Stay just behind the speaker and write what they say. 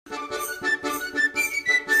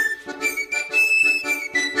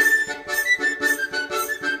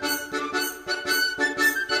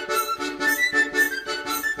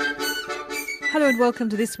welcome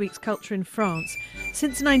to this week's Culture in France.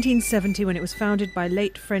 Since 1970, when it was founded by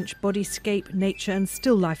late French bodyscape, nature and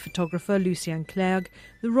still life photographer Lucien Clergue,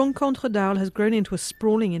 the Rencontres d'Arles has grown into a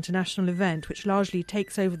sprawling international event which largely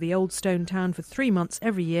takes over the old stone town for 3 months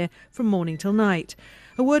every year from morning till night.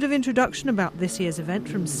 A word of introduction about this year's event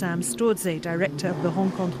from Sam Sturze, director of the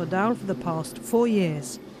Rencontres d'Arles for the past 4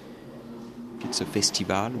 years. It's a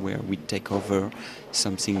festival where we take over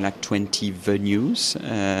something like 20 venues.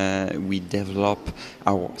 We develop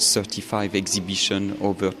our 35 exhibition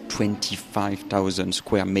over 25,000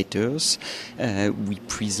 square meters. We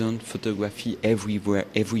present photography everywhere,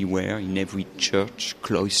 in every church,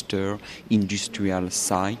 cloister, industrial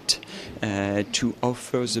site, to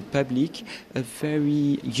offer the public a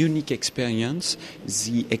very unique experience,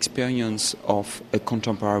 the experience of a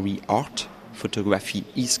contemporary art. Photography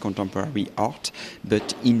is contemporary art,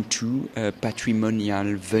 but into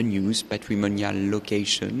patrimonial venues, patrimonial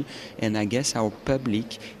location. And I guess our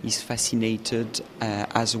public is fascinated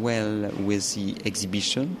as well with the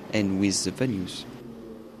exhibition and with the venues.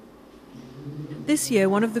 This year,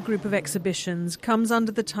 one of the group of exhibitions comes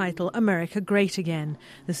under the title America Great Again.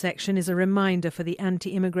 The section is a reminder for the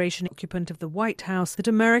anti-immigration occupant of the White House that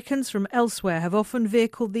Americans from elsewhere have often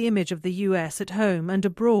vehicled the image of the US at home and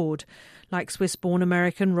abroad, like Swiss-born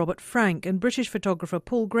American Robert Frank and British photographer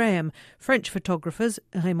Paul Graham, French photographers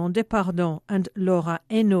Raymond Depardon and Laura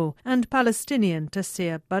Hainaut, and Palestinian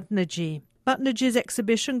Tassir Batnaji. Batnaji's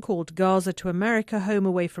exhibition, called Gaza to America, Home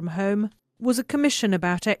Away from Home, was a commission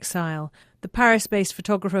about exile. The Paris-based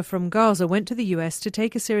photographer from Gaza went to the US to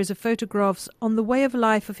take a series of photographs on the way of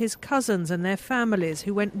life of his cousins and their families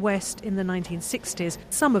who went west in the 1960s,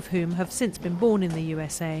 some of whom have since been born in the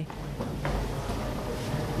USA.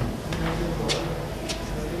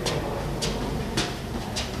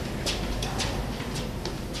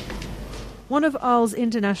 One of Arles'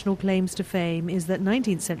 international claims to fame is that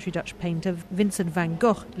 19th century Dutch painter Vincent van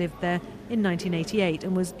Gogh lived there in 1988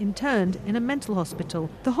 and was interned in a mental hospital.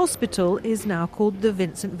 The hospital is now called the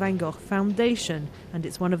Vincent van Gogh Foundation, and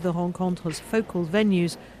it's one of the Rencontres' focal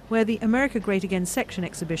venues where the America Great Again section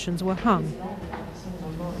exhibitions were hung.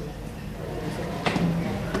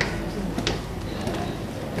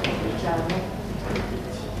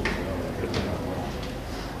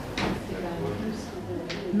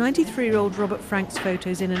 "93-year-old Robert Frank's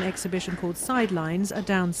photos in an exhibition called Sidelines are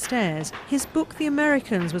downstairs. His book The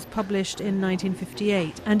Americans was published in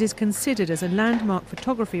 1958 and is considered as a landmark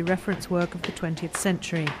photography reference work of the 20th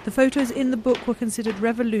century. The photos in the book were considered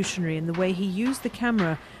revolutionary in the way he used the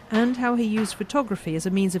camera and how he used photography as a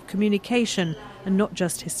means of communication and not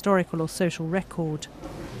just historical or social record.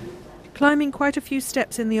 Climbing quite a few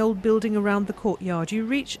steps in the old building around the courtyard, you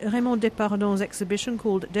reach Raymond Depardon's exhibition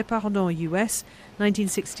called Depardon US,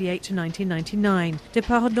 1968 to 1999.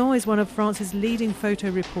 Depardon is one of France's leading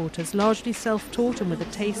photo reporters, largely self-taught and with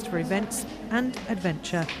a taste for events and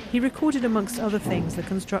adventure. He recorded, amongst other things, the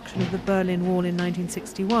construction of the Berlin Wall in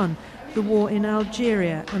 1961, the war in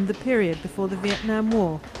Algeria and the period before the Vietnam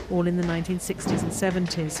War, all in the 1960s and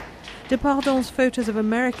 70s. Depardon's photos of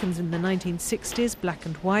Americans in the 1960s, black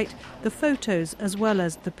and white, the photos as well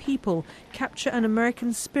as the people capture an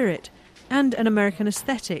American spirit and an American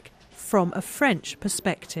aesthetic from a French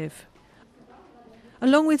perspective.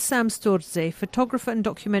 Along with Sam Sturze, photographer and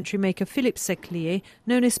documentary maker Philippe Seclier,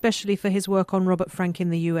 known especially for his work on Robert Frank in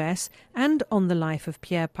the US and on the life of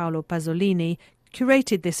Pier Paolo Pasolini,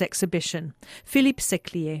 curated this exhibition. Philippe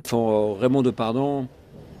Seclier. For Raymond Depardon,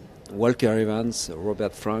 Walker Evans,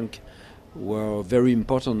 Robert Frank were very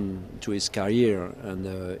important to his career,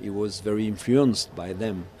 and he was very influenced by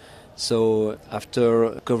them. So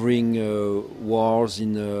after covering wars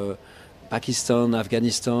in Pakistan,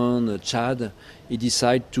 Afghanistan, Chad, he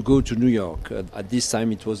decided to go to New York. At this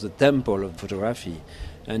time it was the temple of photography.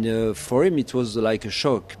 And for him it was like a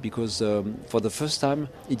shock, because for the first time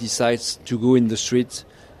he decides to go in the street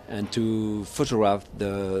and to photograph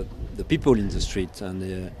the people in the street.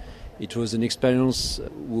 And it was an experience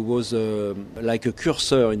who was like a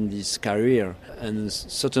cursor in this career, and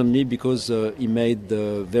certainly because he made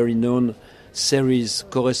the very known series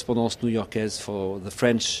Correspondance New-Yorkaise for the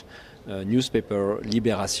French newspaper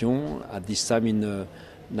Libération at this time in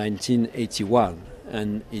 1981.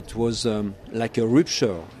 And it was like a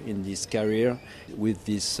rupture in this career with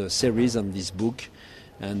this series and this book.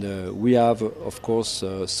 And we have, of course,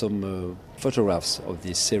 some photographs of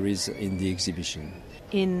this series in the exhibition.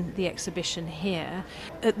 in the exhibition here.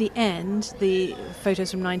 At the end, the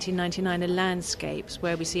photos from 1999 are landscapes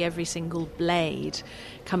where we see every single blade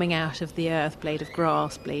coming out of the earth, blade of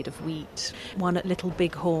grass, blade of wheat. One at Little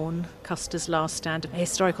Bighorn, Custer's Last Stand, a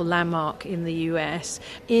historical landmark in the US,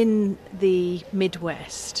 in the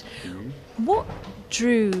Midwest. What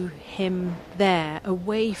drew him there,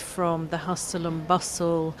 away from the hustle and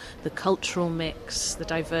bustle, the cultural mix, the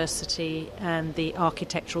diversity, and the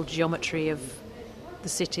architectural geometry of the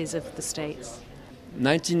cities of the States?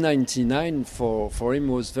 1999 for him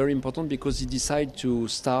was very important because he decided to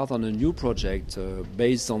start on a new project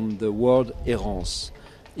based on the word errance.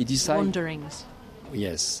 He decided Wanderings.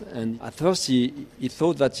 Yes, and at first he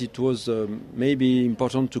thought that it was maybe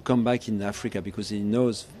important to come back in Africa because he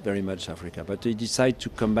knows very much Africa, but he decided to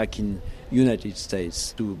come back in United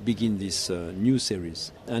States to begin this new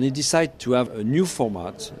series. And he decided to have a new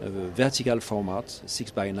format, a vertical format,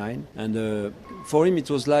 6x9, and for him it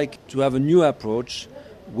was like to have a new approach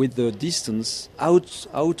with the distance out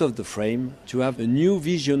of the frame, to have a new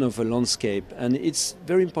vision of a landscape. And it's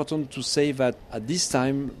very important to say that at this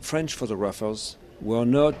time French photographers were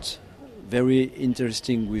not very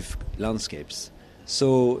interesting with landscapes.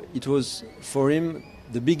 So it was for him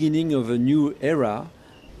the beginning of a new era,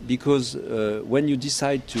 because when you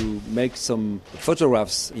decide to make some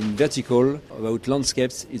photographs in vertical about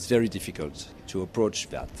landscapes, it's very difficult to approach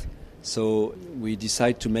that. So we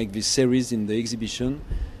decided to make this series in the exhibition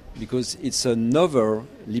because it's another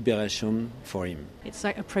liberation for him. It's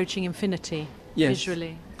like approaching infinity, yes,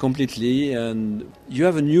 visually. Completely, and you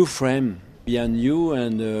have a new frame behind you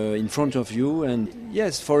and in front of you. And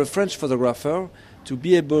yes, for a French photographer to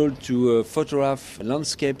be able to photograph a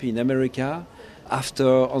landscape in America after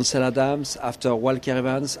Ansel Adams, after Walker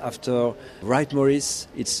Evans, after Wright Morris,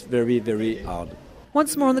 it's very, very hard.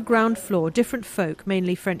 Once more on the ground floor, different folk,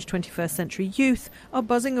 mainly French 21st century youth, are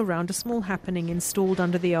buzzing around a small happening installed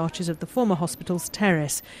under the arches of the former hospital's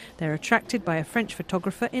terrace. They're attracted by a French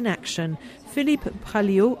photographer in action. Philippe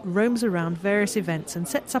Praliot roams around various events and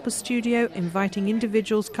sets up a studio, inviting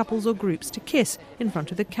individuals, couples or groups to kiss in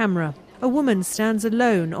front of the camera. A woman stands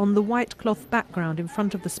alone on the white cloth background in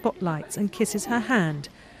front of the spotlights and kisses her hand.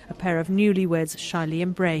 A pair of newlyweds shyly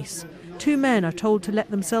embrace. Two men are told to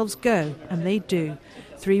let themselves go, and they do.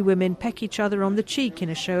 Three women peck each other on the cheek in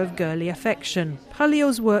a show of girly affection.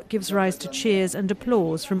 Praliot's work gives rise to cheers and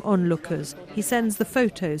applause from onlookers. He sends the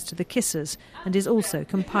photos to the kissers and is also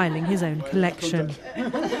compiling his own collection.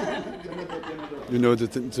 You know,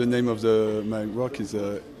 the name of my work is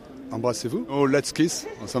Embrassez-vous, or Let's Kiss,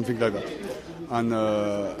 or something like that. And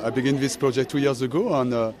I began this project 2 years ago,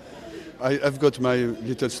 and I've got my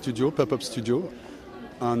little studio, pop-up studio,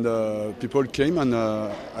 and people came and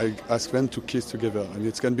I asked them to kiss together. And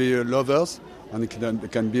it can be lovers, and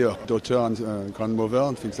it can be a daughter and grandmother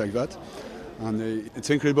and things like that. And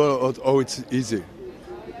it's incredible how it's easy.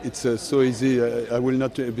 It's so easy. I will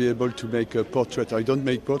not be able to make a portrait. I don't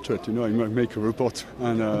make portrait, I make a report.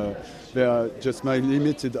 And just my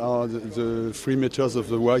limited are the 3 meters of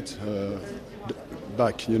the white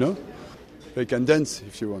back, They can dance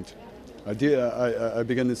if you want. I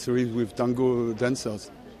began a series with tango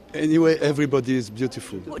dancers. Anyway, everybody is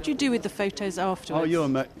beautiful. What do you do with the photos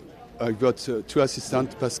afterwards? I've got 2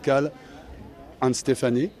 assistants, Pascal and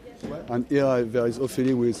Stephanie. And here there is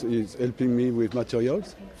Ophélie who is helping me with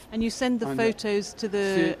materials. And you send the photos to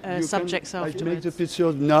the subjects afterwards? I make the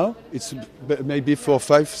picture now. It's maybe for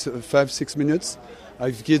 5-6 minutes.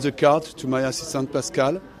 I give the card to my assistant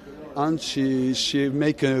Pascal, and she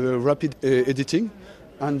make a rapid editing.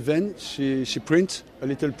 And then she print a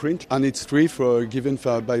little print, and it's free given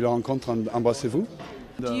by Les Rencontres and Embrassez-vous.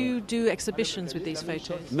 Do you do exhibitions with these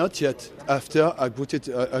photos? Not yet. After I put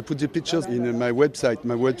the pictures in my website.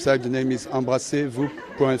 My website, the name is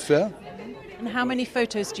embrassezvous.fr. And how many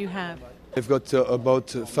photos do you have? I've got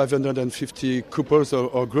about 550 couples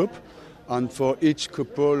or group, and for each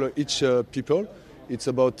couple, each people, it's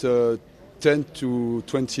about 10 to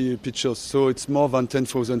 20 pictures. So it's more than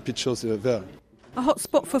 10,000 pictures there. A hot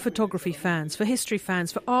spot for photography fans, for history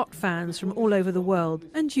fans, for art fans from all over the world.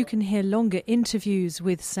 And you can hear longer interviews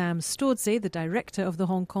with Sam Storzi, the director of the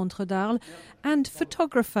Rencontres d'Arles, and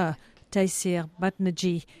photographer Taysir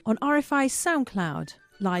Badnaji on RFI SoundCloud,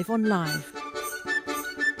 live on Live.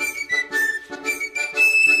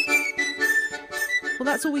 Well,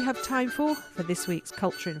 that's all we have time for this week's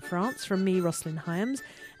Culture in France. From me, Rosslyn Hyams.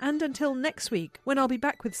 And until next week, when I'll be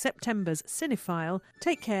back with September's Cinephile,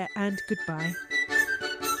 take care and goodbye.